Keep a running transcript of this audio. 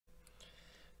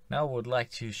Now I would like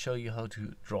to show you how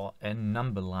to draw a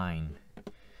number line.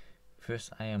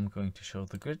 First I am going to show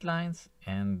the grid lines,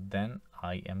 and then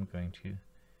I am going to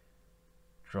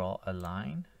draw a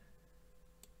line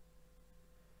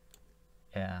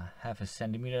half a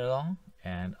centimeter long,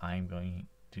 and I'm going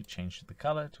to change the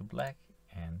color to black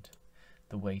and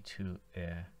the weight to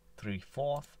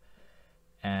 3/4,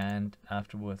 and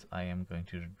afterwards I am going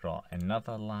to draw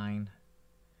another line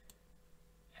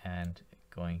and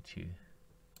going to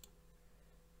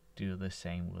do the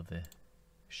same with the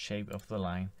shape of the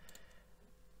line.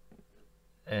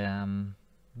 Then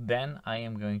I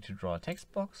am going to draw a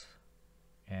text box,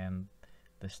 and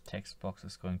this text box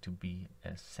is going to be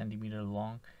a centimeter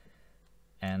long,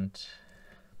 and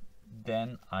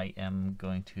then I am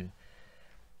going to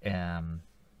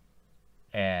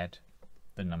add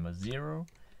the number 0,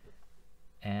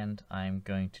 and I'm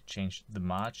going to change the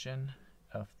margin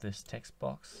of this text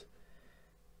box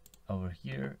over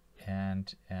here,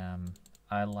 and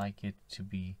I like it to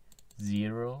be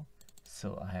 0,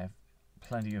 so I have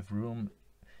plenty of room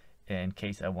in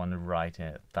case I want to write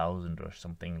 1,000 or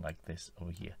something like this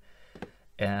over here.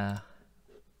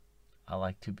 I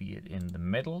like to be in the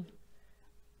middle,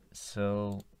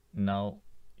 so now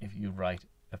if you write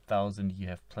 1,000 you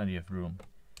have plenty of room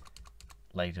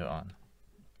later on.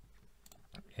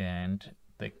 And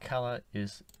the color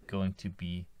is going to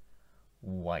be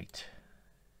white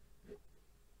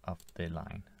of the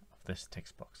line of this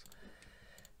text box.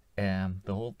 The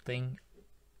whole thing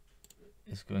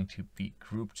is going to be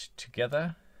grouped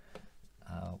together.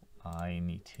 I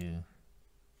need to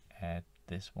add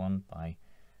this one by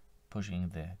pushing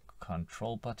the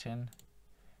control button,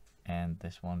 and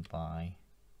this one by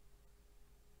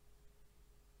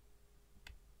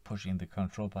pushing the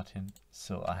control button,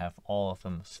 so I have all of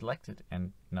them selected,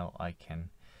 and now I can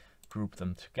group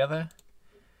them together.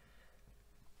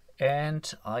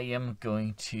 And I am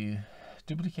going to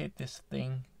duplicate this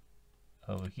thing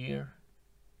over here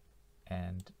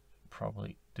and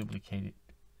probably duplicate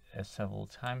it several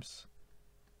times,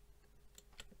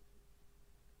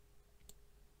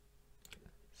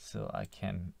 so I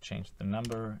can change the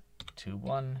number to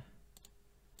 1,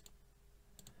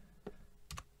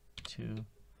 2,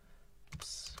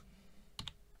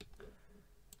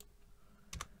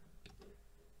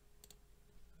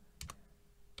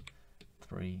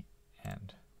 3,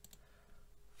 and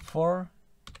 4,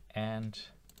 and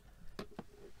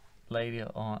later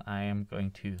on I am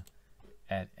going to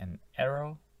add an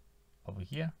arrow over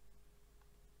here,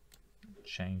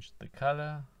 change the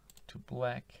color to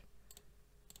black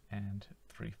and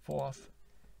 3/4,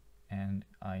 and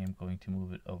I am going to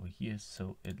move it over here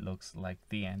so it looks like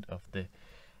the end of the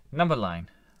number line.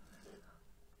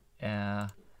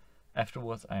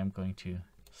 Afterwards I am going to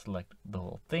select the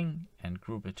whole thing and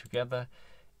group it together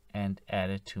and add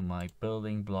it to my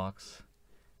building blocks,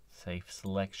 save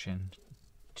selection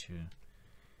to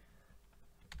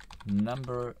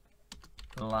number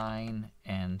line,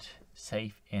 and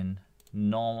save in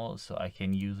normal so I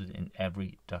can use it in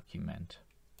every document.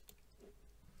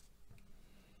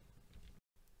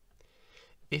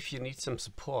 If you need some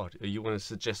support, or you want to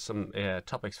suggest some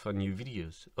topics for new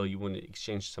videos, or you want to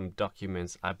exchange some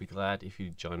documents, I'd be glad if you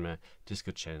join my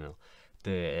Discord channel.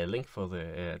 The link for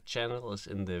the channel is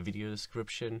in the video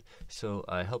description, so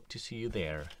I hope to see you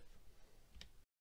there.